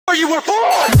you were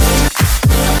born!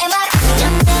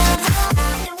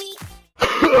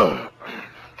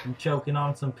 You choking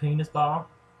on some penis ball?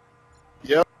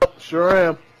 Yep, sure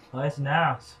am. Well, that's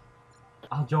nice.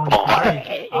 I'll join the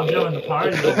party. I'll join the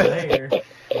party over there.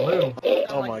 Woo.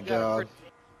 Oh my god.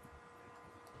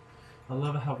 I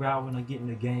love how right when I get in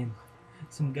the game,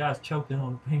 some guy's choking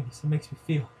on the penis. It makes me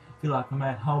feel like I'm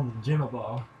at home with Jimmy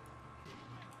Ball.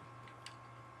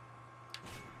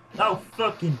 Oh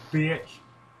fucking bitch!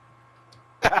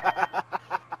 God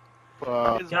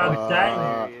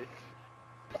dang it!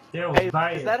 That was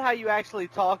bad. Is that how you actually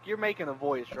talk? You're making a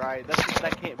voice, right?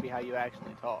 That can't be how you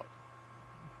actually talk.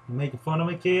 You making fun of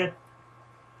me, kid?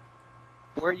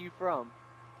 Where are you from?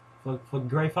 For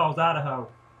Great Falls, Idaho.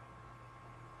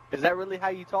 Is that really how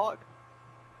you talk?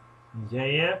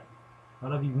 Yeah.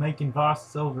 What are you making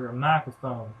voices over a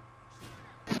microphone?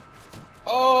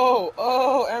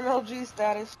 Oh, MLG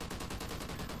status.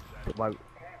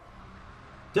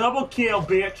 Double kill,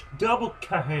 bitch! Double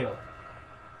kill!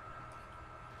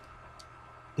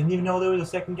 Didn't even know there was a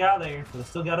second guy there, but I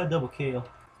still got a double kill.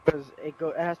 Because it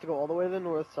has to go all the way to the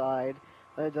north side,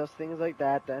 then it does things like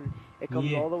that, then it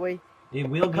comes all the way. It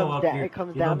will go up your.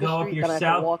 It'll go up your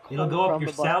south. It'll go up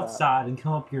your south side and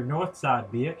come up your north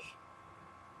side, bitch.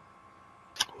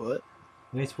 What?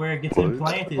 That's where it gets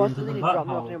implanted into the drop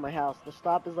me off butthole. near my house. The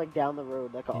stop is like down the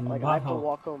road. Like I have to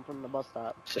walk home from the bus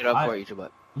stop. Sit up for you,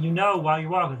 but. You know, while you're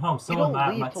walking home, someone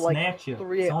might snatch you.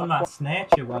 Someone might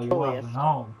snatch you while you're walking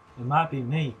home. It might be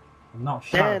me. I'm not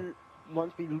sure. Then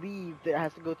once we leave, it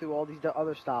has to go through all these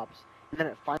other stops, and then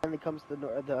it finally comes to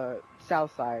the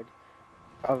south side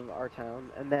of our town,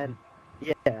 and then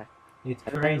yeah, it's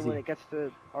and crazy. then when it gets to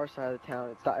our side of the town,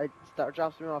 it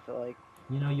drops me off at like.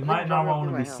 You know, you might not want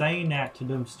to be saying that to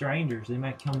them strangers. They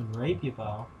might come and rape you,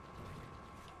 Paul.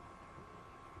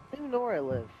 I don't even know where I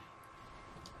live.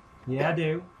 Yeah, I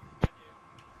do.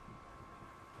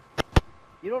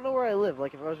 You don't know where I live.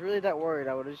 Like, if I was really that worried,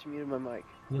 I would have just muted my mic.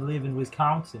 You live in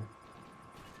Wisconsin.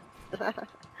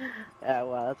 Yeah,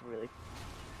 wow, that's really...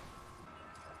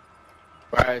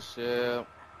 Right, shit.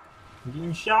 You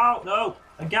getting shot? No!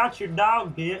 I got your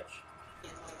dog, bitch!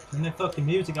 Turn that fucking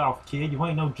music off, kid. You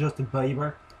ain't no Justin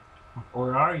Bieber.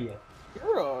 Or are you?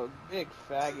 You're a big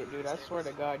faggot, dude. I swear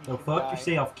to God, you So should fuck die.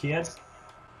 yourself, kid.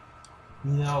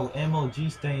 You know,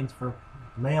 MLG stands for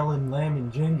Melon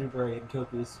Lemon Gingerbread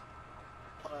Cookies.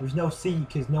 There's no C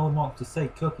because no one wants to say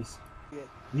cookies.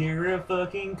 You're a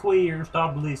fucking queer.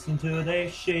 Stop listening to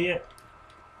that shit.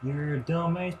 You're a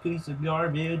dumbass piece of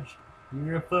garbage.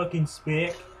 You're a fucking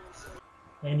speck.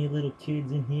 Any little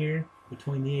kids in here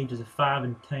between the ages of 5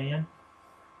 and 10?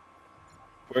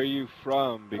 Where are you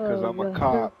from? Because I'm a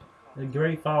cop.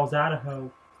 Great Falls,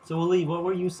 Idaho. So, Lee, what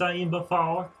were you saying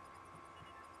before?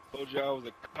 I told you I was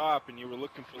a cop and you were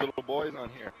looking for little boys on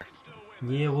here.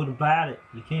 Yeah, what about it?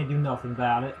 You can't do nothing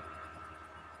about it.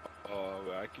 Oh,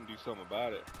 I can do something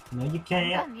about it. No, you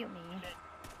can't.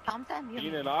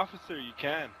 Being an officer, you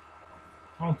can.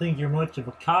 I don't think you're much of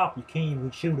a cop. You can't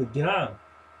even shoot a gun.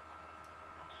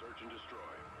 Search and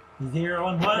destroy. 0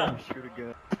 and 1. Shoot a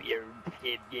gun.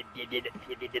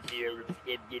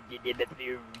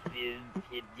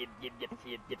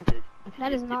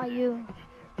 That is not you.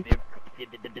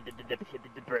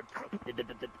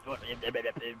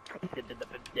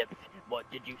 What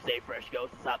did you say, Fresh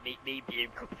Ghost? Stop meet me.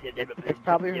 It's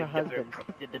probably her husband.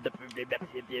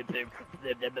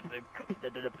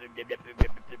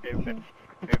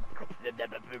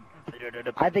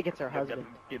 I think it's her husband.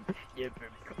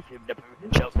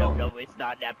 No, it's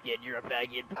not napkin. You're a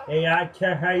faggot. Hey, I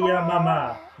can't hear you,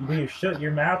 mama. You better shut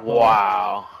your mouth.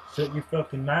 Wow. Shut your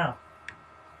fucking mouth.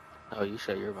 Oh, you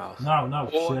shut your mouth. No,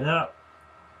 shut up.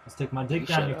 I'll stick my dick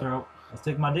down your throat. I'll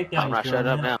stick my dick down your throat.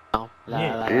 I'm not shut up now.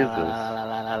 Yeah. Jesus.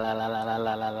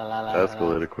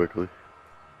 Escalated quickly.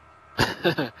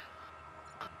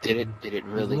 Did it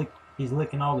really? He's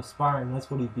licking all the sperm.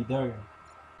 That's what he'd be doing.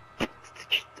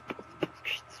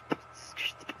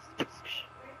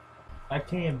 I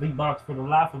can't beatbox for the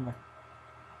life of me.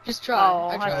 Just try. Oh,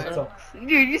 I tried. So,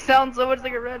 Dude, you sound so much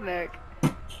like a redneck.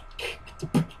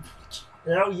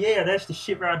 oh yeah, that's the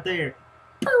shit right there.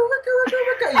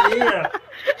 Yeah.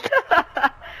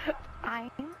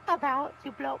 I'm about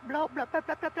to blow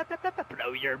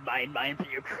your mind.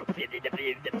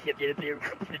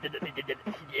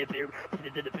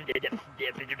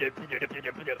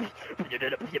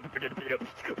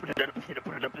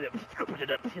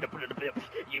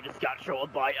 You just got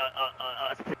trolled by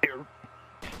a spear.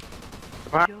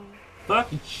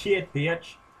 Fucking shit,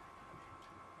 bitch.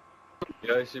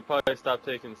 Yeah, you should probably stop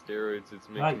taking steroids. It's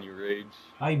making you rage.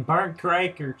 I burnt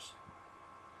crackers.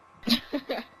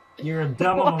 You're a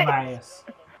dumb of a ass.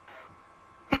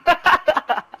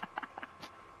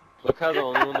 Look how the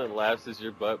only one that laughs is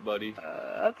your butt, buddy.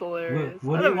 That's hilarious.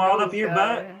 What do you want up your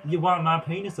butt? You want my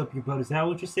penis up your butt? Is that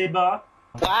what you said, boy?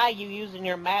 Why are you using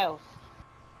your mouth?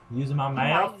 Using my Why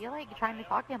mouth? are you like trying to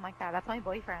talk to him like that? That's my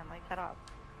boyfriend. Like, shut up.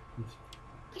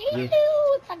 Ew,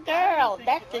 it's a girl.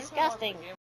 That's disgusting.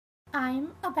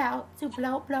 I'm about to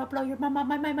blow your mind.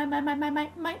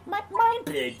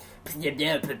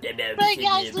 Right,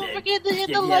 guys, don't forget to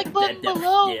hit the like button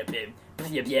below.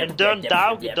 And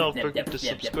don't forget to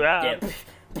subscribe.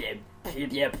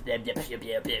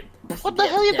 What the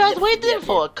hell you guys waiting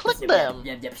for? Click them.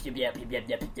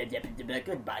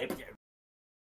 Goodbye.